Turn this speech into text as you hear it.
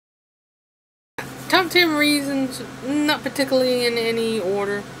top 10 reasons, not particularly in any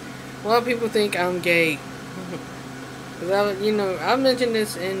order. A lot of people think I'm gay. Because I've mentioned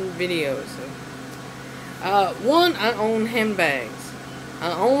this in videos. One, I own handbags.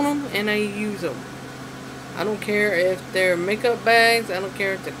 I own them and I use them. I don't care if they're makeup bags. I don't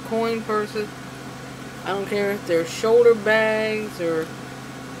care if they're coin purses. I don't care if they're shoulder bags or,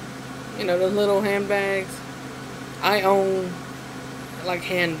 the little handbags. I own, like,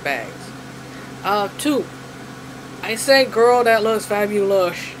 handbags. Two, I say girl that looks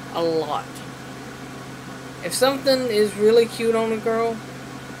fabulous a lot. If something is really cute on a girl,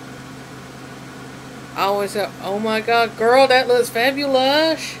 I always say, oh my god, girl that looks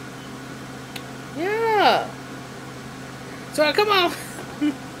fabulous. Yeah. So I come out.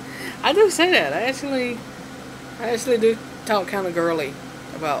 I do say that. I actually do talk kind of girly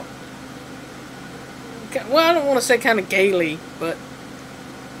about. Well, I don't want to say kind of gaily, but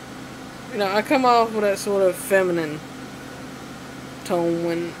I come off with that sort of feminine tone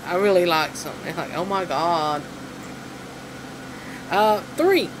when I really like something. It's like, oh my god.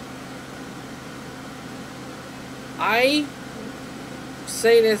 Three. I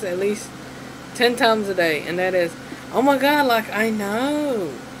say this at least 10 times a day, and that is, oh my god, like, I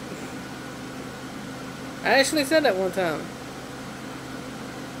know. I actually said that one time.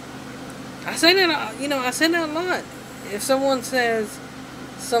 I say that, I say that a lot. If someone says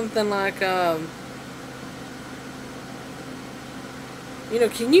something like, can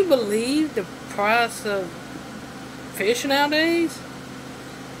you believe the price of fish nowadays?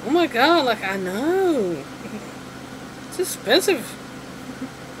 Oh my god, like, I know. It's expensive.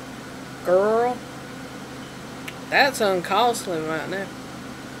 Girl. That's uncostly right now.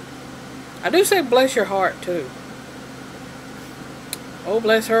 I do say bless your heart, too. Oh,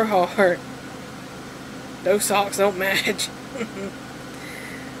 bless her heart. Those socks don't match.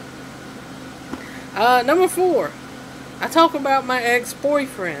 Number 4. I talk about my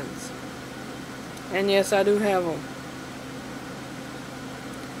ex-boyfriends. And yes, I do have them.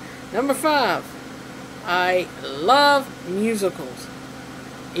 Number 5. I love musicals.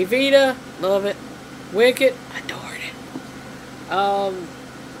 Evita, love it. Wicked, adored it.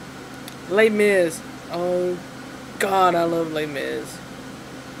 Les Mis. Oh, God, I love Les Mis.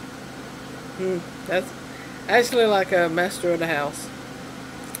 That's actually like a Master of the House.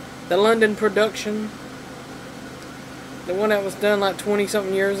 The London production. The one that was done like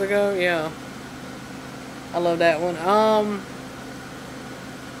 20-something years ago. Yeah. I love that one.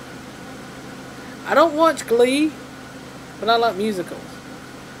 I don't watch Glee, but I like musicals.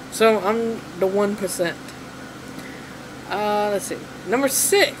 So I'm the 1%. Let's see. Number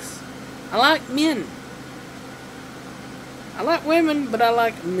 6. I like men. I like women, but I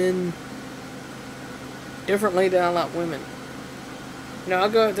like men differently than I like women. I'll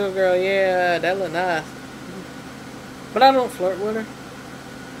go up to a girl, yeah, that look nice. But I don't flirt with her.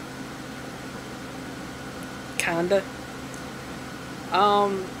 Kinda. I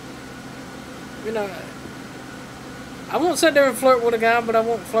won't sit there and flirt with a guy, but I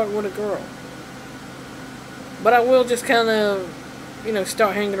won't flirt with a girl. But I will just kind of,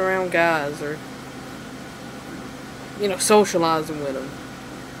 start hanging around guys or, socializing with them.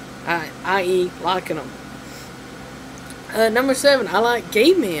 I.e., liking them. Number 7, I like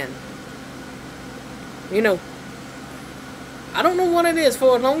gay men. I don't know what it is.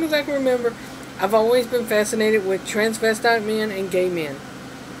 For as long as I can remember, I've always been fascinated with transvestite men and gay men.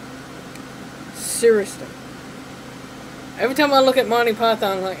 Seriously. Every time I look at Monty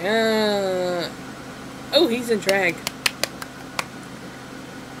Python, I'm like, oh, he's in drag.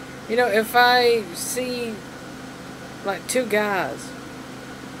 If I see, like, 2 guys,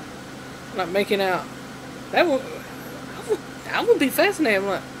 like, making out, I would be fascinated. I'm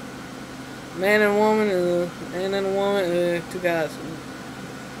like, man and woman, man and a woman, 2 guys.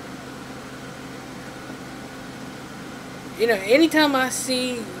 Anytime I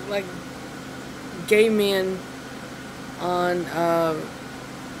see, like, gay men on,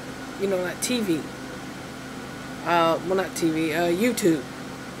 like TV. Well, not TV, YouTube.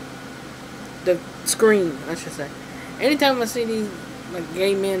 The screen, I should say. Anytime I see these, like,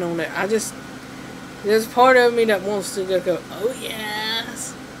 gay men on there, there's part of me that wants to just go, oh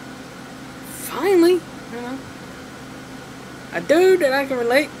yes, finally, a dude that I can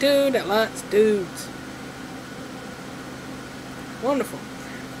relate to that likes dudes. Wonderful.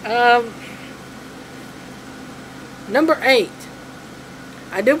 Number 8.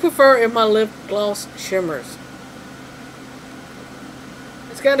 I do prefer if my lip gloss shimmers.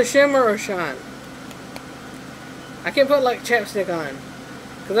 It's got a shimmer or shine. I can't put like chapstick on.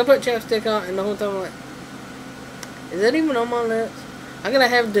 Because I put chapstick on and the whole time I'm like, is that even on my lips? I'm going to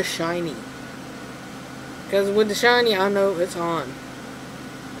have the shiny. Because with the shiny, I know it's on.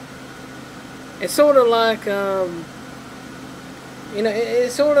 It's sort of like, you know,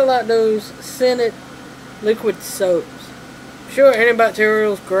 it's sort of like those scented liquid soaps. Sure,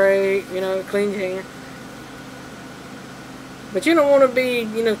 antibacterial's great, you know, cleans your hand. But you don't want to be,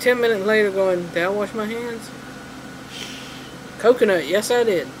 you know, 10 minutes later going, did I wash my hands? Coconut, yes I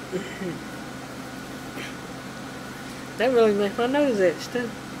did. That really makes my nose itch too.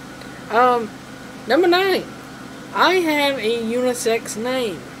 Number 9. I have a unisex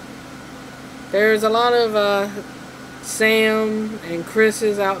name. There's a lot of Sam and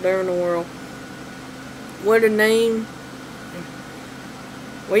Chris's out there in the world where the name,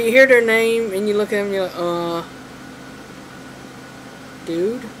 well, you hear their name and you look at them and you're like,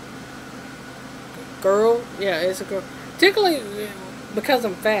 dude, girl, yeah, it's a girl. Particularly because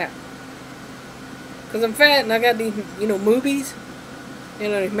I'm fat. Because I'm fat and I got these, you know, moobies, you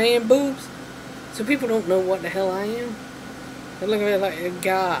know, these man boobs. So people don't know what the hell I am. They look at me like a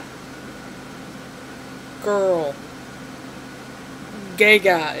guy, girl, gay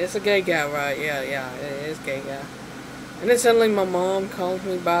guy. It's a gay guy, right? Yeah, it's a gay guy. And then suddenly my mom calls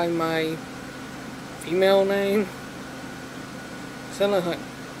me by my female name. Suddenly, like,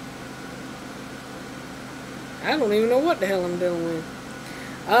 I don't even know what the hell I'm dealing with.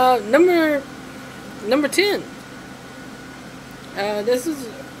 Number 10.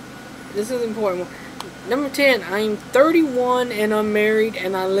 This is an important one. Number 10. I'm 31 and I'm married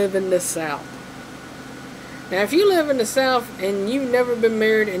and I live in the South. Now, if you live in the South and you've never been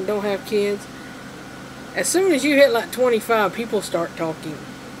married and don't have kids, as soon as you hit like 25, people start talking.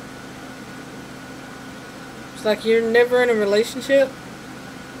 It's like you're never in a relationship.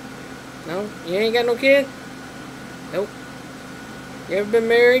 No, you ain't got no kid. Nope. You ever been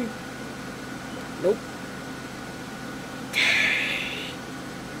married? Nope.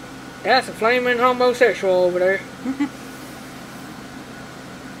 That's a flaming homosexual over there.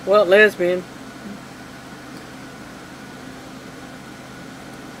 Well, lesbian.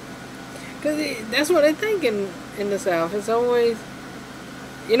 Because that's what they think in the South. It's always,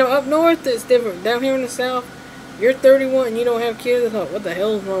 you know, up north it's different. Down here in the South, you're 31 and you don't have kids. It's like, what the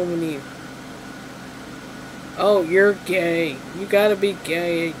hell's wrong with you? Oh, you're gay. You gotta be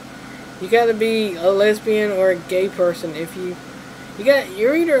gay. You gotta be a lesbian or a gay person if you're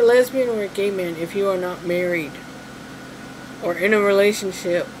either a lesbian or a gay man if you are not married or in a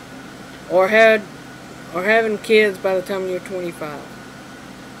relationship or having kids by the time you're 25.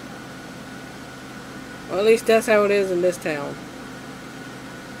 Well, at least that's how it is in this town.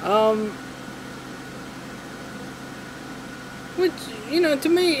 Which, you know, to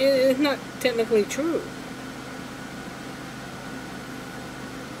me it's not technically true.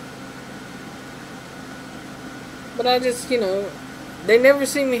 But I just, you know, they never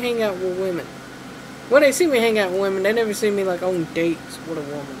see me hang out with women. When they see me hang out with women, they never see me like on dates with a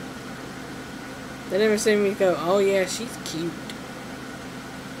woman. They never see me go, oh yeah, she's cute.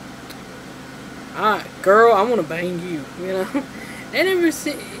 Alright, girl, I want to bang you, you know.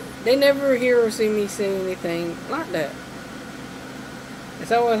 They never hear or see me say anything like that.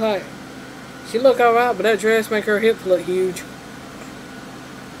 It's always like, she look alright, but that dress make her hips look huge.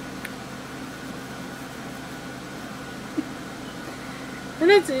 And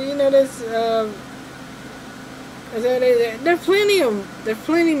that's, you know, there's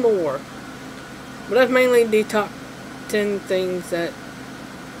plenty more. But that's mainly the top 10 things that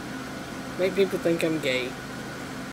make people think I'm gay.